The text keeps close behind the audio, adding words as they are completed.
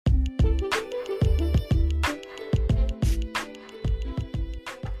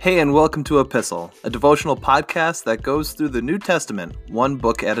Hey, and welcome to Epistle, a devotional podcast that goes through the New Testament one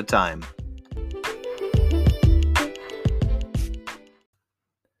book at a time.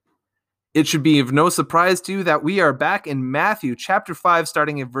 It should be of no surprise to you that we are back in Matthew chapter 5,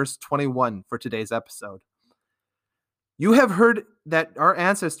 starting at verse 21 for today's episode. You have heard that our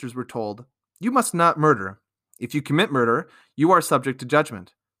ancestors were told, "You must not murder. If you commit murder, you are subject to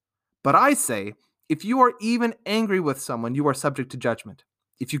judgment." But I say, if you are even angry with someone, you are subject to judgment.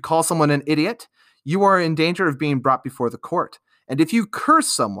 If you call someone an idiot, you are in danger of being brought before the court. And if you curse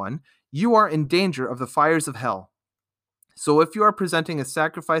someone, you are in danger of the fires of hell. So if you are presenting a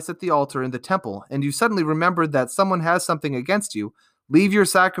sacrifice at the altar in the temple, and you suddenly remember that someone has something against you, leave your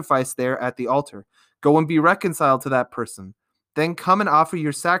sacrifice there at the altar. Go and be reconciled to that person. Then come and offer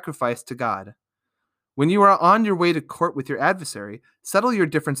your sacrifice to God. When you are on your way to court with your adversary, settle your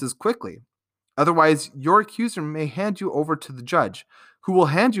differences quickly. Otherwise, your accuser may hand you over to the judge, who will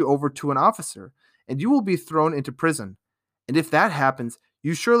hand you over to an officer, and you will be thrown into prison. And if that happens,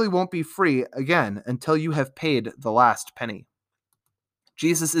 you surely won't be free again until you have paid the last penny.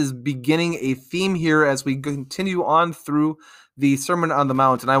 Jesus is beginning a theme here as we continue on through the Sermon on the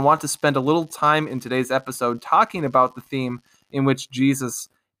Mount, and I want to spend a little time in today's episode talking about the theme in which Jesus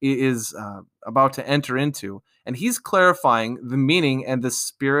is about to enter into, and he's clarifying the meaning and the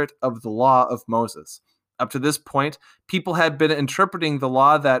spirit of the law of Moses. Up to this point, people had been interpreting the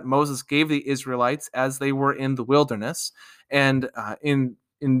law that Moses gave the Israelites as they were in the wilderness, and in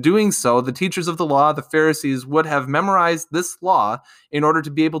doing so, the teachers of the law, the Pharisees, would have memorized this law in order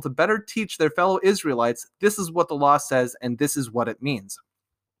to be able to better teach their fellow Israelites, this is what the law says and this is what it means.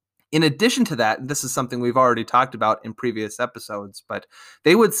 In addition to that, this is something we've already talked about in previous episodes, but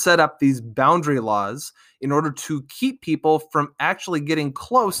they would set up these boundary laws in order to keep people from actually getting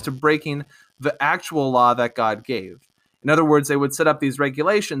close to breaking the actual law that God gave. In other words, they would set up these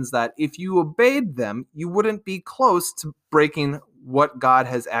regulations that if you obeyed them, you wouldn't be close to breaking what God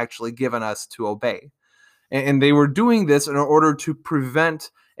has actually given us to obey. And they were doing this in order to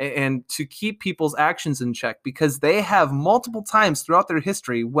prevent and to keep people's actions in check, because they have multiple times throughout their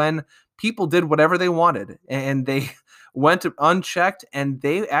history when people did whatever they wanted and they went unchecked, and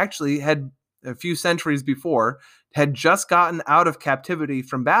they actually had, a few centuries before, had just gotten out of captivity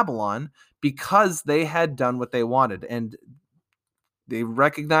from Babylon because they had done what they wanted. And they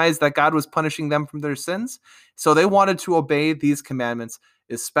recognized that God was punishing them from their sins, so they wanted to obey these commandments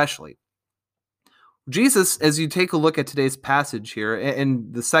especially. Jesus, as you take a look at today's passage here,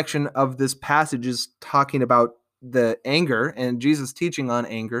 and the section of this passage is talking about the anger and Jesus teaching on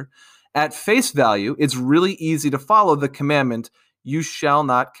anger, at face value, it's really easy to follow the commandment, you shall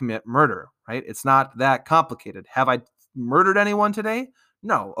not commit murder, right? It's not that complicated. Have I murdered anyone today?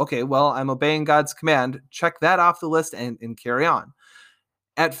 No. Okay, well, I'm obeying God's command. Check that off the list and carry on.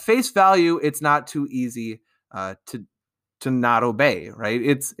 At face value, it's not too easy to not obey, right?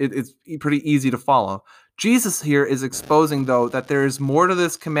 It's pretty easy to follow. Jesus here is exposing, though, that there is more to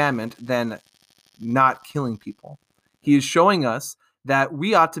this commandment than not killing people. He is showing us that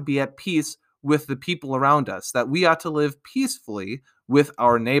we ought to be at peace with the people around us, that we ought to live peacefully with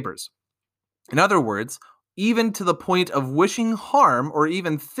our neighbors. In other words, even to the point of wishing harm or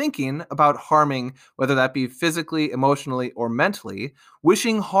even thinking about harming, whether that be physically, emotionally, or mentally,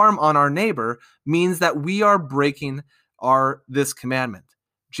 wishing harm on our neighbor means that we are breaking this commandment.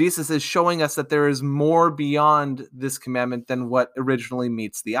 Jesus is showing us that there is more beyond this commandment than what originally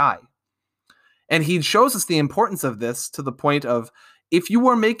meets the eye. And he shows us the importance of this to the point of, if you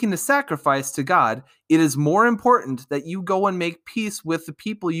are making a sacrifice to God, it is more important that you go and make peace with the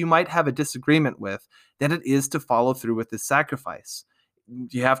people you might have a disagreement with than it is to follow through with this sacrifice.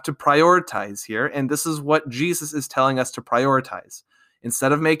 You have to prioritize here, and this is what Jesus is telling us to prioritize.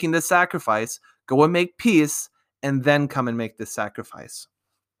 Instead of making this sacrifice, go and make peace, and then come and make this sacrifice.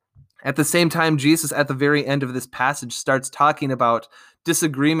 At the same time, Jesus, at the very end of this passage, starts talking about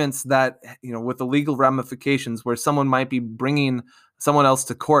disagreements that, with the legal ramifications, where someone might be bringing someone else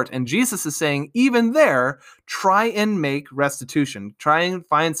to court. And Jesus is saying, even there, try and make restitution. Try and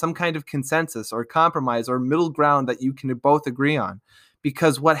find some kind of consensus or compromise or middle ground that you can both agree on.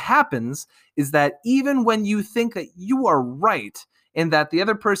 Because what happens is that even when you think that you are right and that the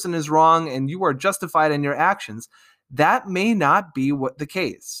other person is wrong and you are justified in your actions, that may not be the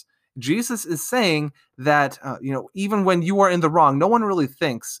case. Jesus is saying that, even when you are in the wrong, no one really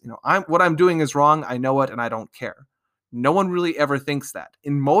thinks, what I'm doing is wrong, I know it, and I don't care. No one really ever thinks that.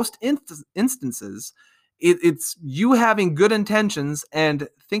 In most instances, it's you having good intentions and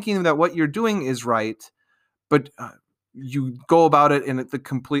thinking that what you're doing is right, but you go about it in the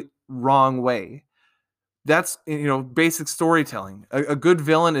complete wrong way. That's, basic storytelling. A good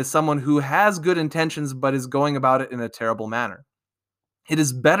villain is someone who has good intentions but is going about it in a terrible manner. It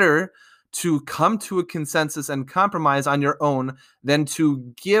is better to come to a consensus and compromise on your own than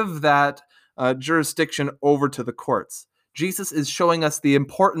to give that jurisdiction over to the courts. Jesus is showing us the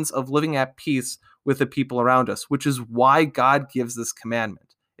importance of living at peace with the people around us, which is why God gives this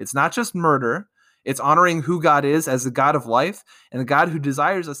commandment. It's not just murder. It's honoring who God is as the God of life and the God who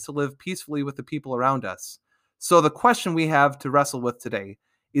desires us to live peacefully with the people around us. So the question we have to wrestle with today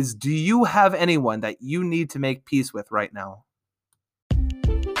is, do you have anyone that you need to make peace with right now?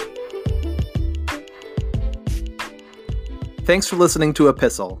 Thanks for listening to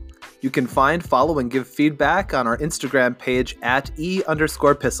Epistle. You can find, follow, and give feedback on our Instagram page at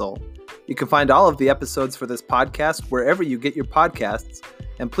 @e_pistle. You can find all of the episodes for this podcast wherever you get your podcasts,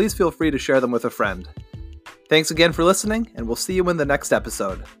 and please feel free to share them with a friend. Thanks again for listening, and we'll see you in the next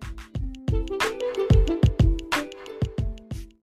episode.